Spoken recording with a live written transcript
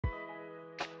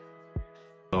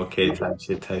okay,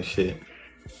 type shit.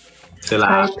 So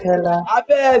Hi, like, Pella. I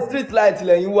bet street light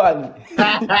like you want.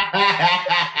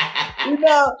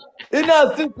 You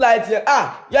know street light here.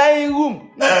 You're in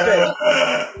room. Not fair.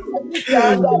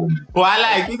 well, I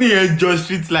like you enjoy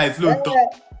street lights. Look,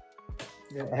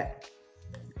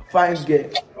 Fine girl.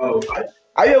 Oh.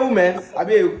 Are you a woman? Are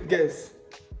you a guess?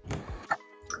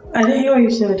 I didn't hear what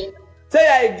you said. Say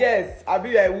you're a guess. Are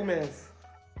you a woman?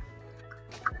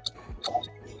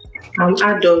 I'm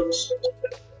adult.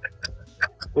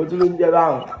 What do you look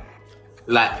around?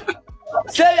 like,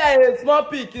 Say you're a small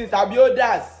pickings. Are you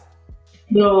others?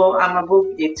 No, I'm above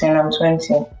 18. I'm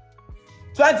 20.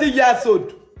 20 years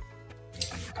old.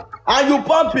 And you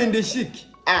pump in the chic.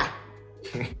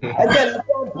 Again,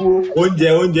 pump.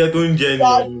 oúnjẹ tó ń jẹ You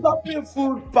are stopping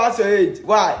food past your age.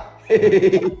 Why?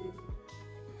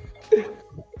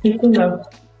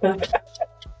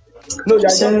 No,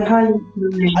 So how you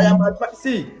doing?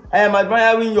 I am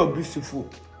admiring your beautiful.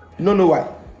 You don't know why.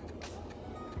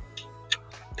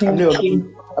 I'm not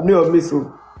your miss.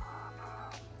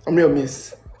 I'm not your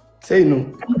miss. Say no.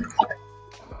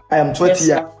 I am 20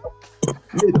 years.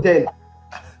 You're 10.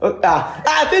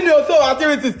 I think you also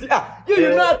activities. You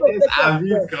know how to take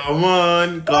Avi, come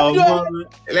on.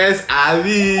 Let's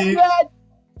Avi.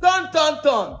 Turn.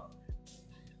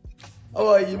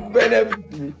 Oh, you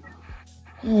benefit me.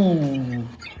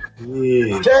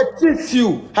 They teach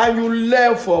you and you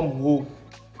learn from who?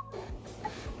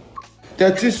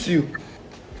 They teach you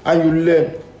and you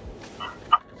learn.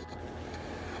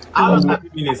 How long have you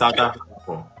been in South Africa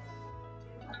for?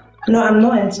 No, I'm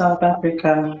not in South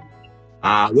Africa.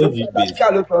 Where have you been?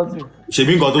 She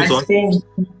been got I those stay in Czech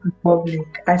Republic.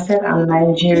 I said I'm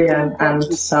Nigerian and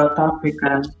South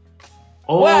African.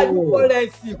 Oh. Where are you?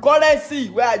 Currency.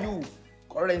 Where are you?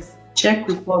 Currency. Czech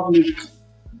Republic.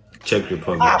 Czech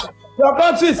Republic. Your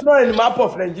country is not in the map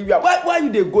of Nigeria. Why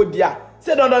you they go there?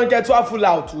 Say don't get too full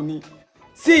out to me.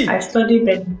 See. I study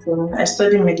medicine. I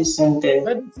study medicine there.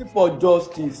 Medicine for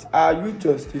justice. Are you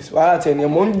justice?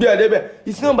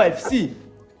 It's not by see.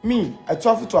 Me, I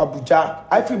travel to Abuja.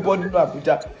 I feel body to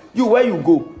Abuja. You where you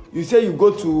go? You say you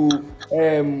go to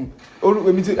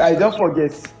I don't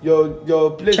forget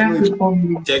your place. Czech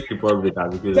Republic. Czech Republic.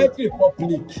 Czech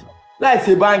Republic. Like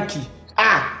a banky.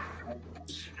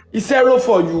 It's zero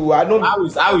for you. I don't. How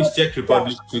is Czech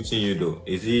Republic treating you though?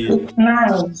 Is it? It's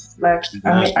nice. Like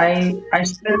I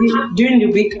study during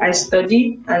the week. I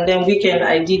study and then weekend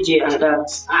I DJ and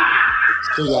dance.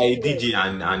 So you are a DJ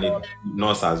and a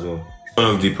nurse as well.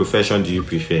 One of the profession do you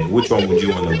prefer? Which one would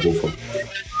you want to go for?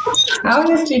 I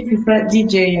honestly prefer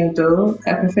DJing though.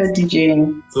 I prefer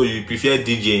DJing. So you prefer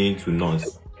DJing to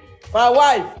nurse? My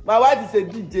wife is a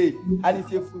DJ and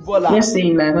is a footballer. Yes,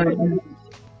 say like that.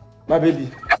 My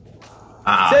baby.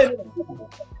 Say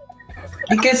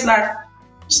because like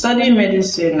studying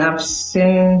medicine, I've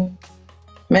seen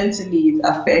mentally it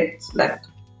affects like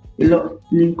a lot.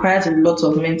 It requires a lot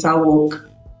of mental work.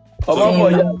 So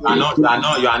you are not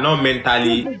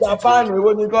mentally. Japan,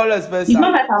 it's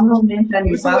not like I'm not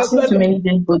mentally, but I've seen too many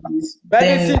dead bodies.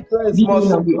 Then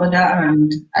on the other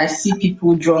hand, I see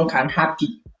people drunk and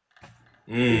happy.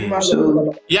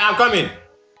 So yeah, I'm coming.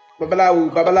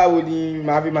 Babalawo ni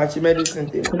mabi machi medicine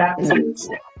thing. That's it.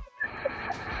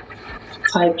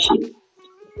 Type shit.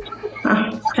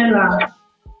 Hello.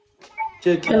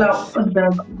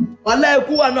 Wala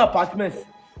eku wa no apartment.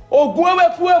 Ogun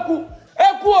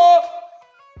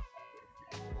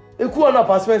eku wa no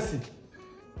apartment.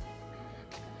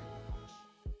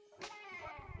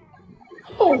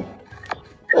 Oh.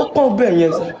 O ben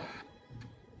yen sa.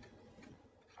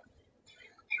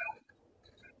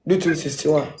 Do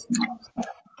 261.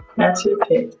 That's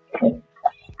okay.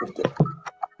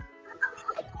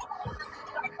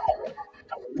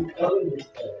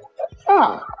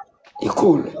 You're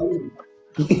cool.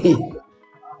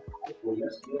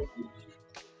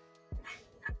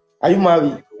 Are you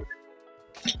married?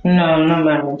 No, I'm not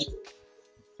married.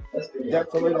 You have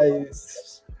somebody that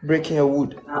is breaking your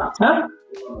wood. Huh?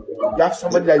 You have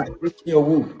somebody that is breaking your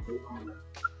wood.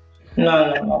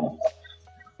 No.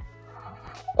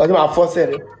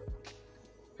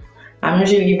 I'm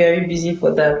usually very busy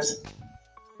for that.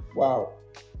 Wow.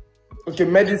 Okay,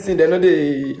 medicine, they know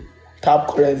the tap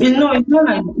currency. No, it's not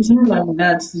like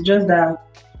that. It's just that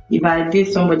if I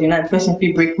date somebody and that person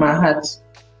will break my heart.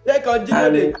 If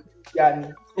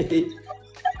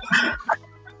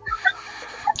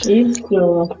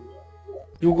so,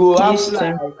 you go have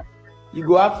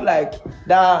like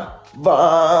that.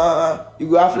 You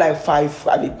go have like 5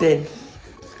 out of 10.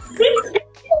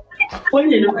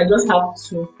 When you know, I just have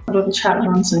to. Don't chat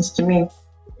nonsense to me.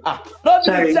 Not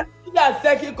sorry. That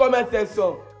second comment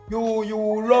section.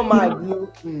 you run mad.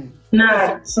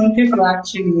 Nah, some people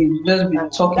actually just be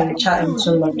talking, chatting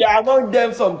too much. You are among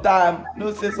them sometime.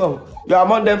 No say some. You are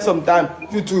among them sometime.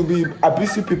 You to be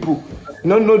abusive people. You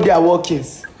don't know their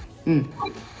workings.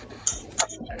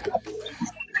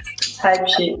 Type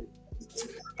shit.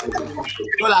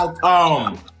 So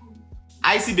like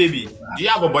Icy baby, do you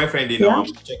have a boyfriend in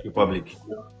Czech Republic?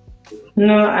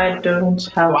 No, I don't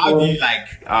have. So how do you like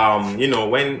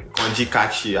when Konji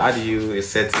catch you? How do you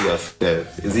settle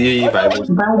yourself? Is he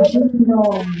Vibranium.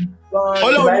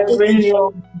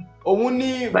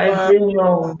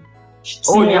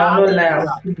 Oh, yeah. No lie.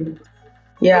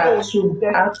 Yeah, true.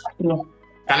 Can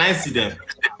I see them?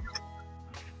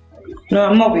 No,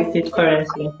 I'm not with it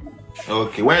currently.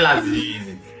 Okay, when last did you use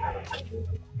it?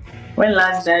 When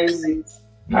last did I use it?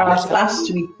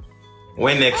 Last week.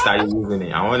 When next are you using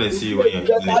it? I want to see when you're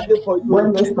using it.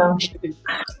 When next time?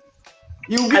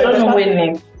 I don't know when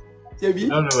next. I don't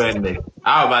know when next.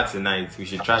 How about tonight? We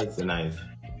should try it tonight.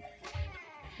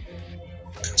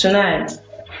 Tonight?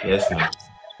 Yes, ma'am.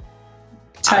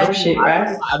 Type shit,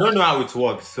 right? I don't know how it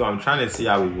works, so I'm trying to see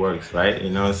how it works, right? You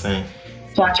know what I'm saying?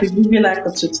 So I could give you like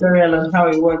a tutorial on how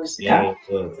it works. Yeah,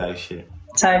 type shit.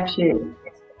 Type shit.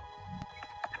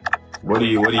 What do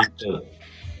you think?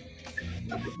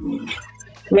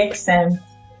 Makes sense.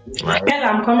 Right. And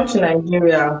I'm coming to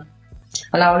Nigeria,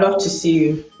 and I would love to see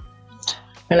you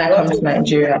when I come to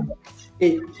Nigeria.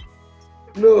 Hey.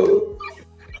 No.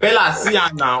 Pella, see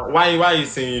her now. Why are you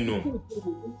saying no?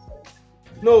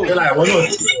 No. Pella, we're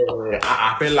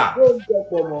not. Pella.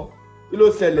 You know,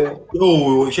 sell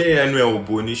Yo, she ain't no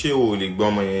boni. She o le gbọ́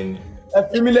ọmọ yẹn ni.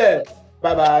 Familiar.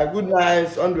 Bye bye. Good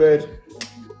night. 100.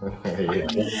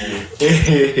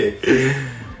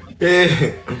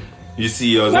 You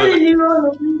see, he does not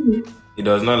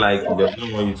like. He does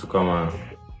not want you to come out.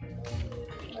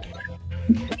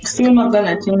 Still not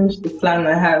gonna change the plan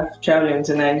I have traveling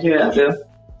to Nigeria though.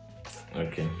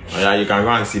 Okay. Oh, yeah, you can go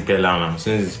and see Pella now.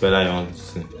 Since it's Pella you want to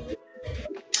see.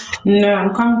 No,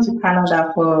 I'm coming to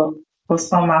Canada for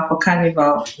summer, for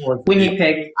carnival.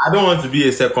 Winnipeg. I don't want to be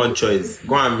a second choice.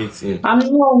 Go and meet him.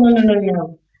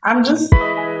 No. I'm just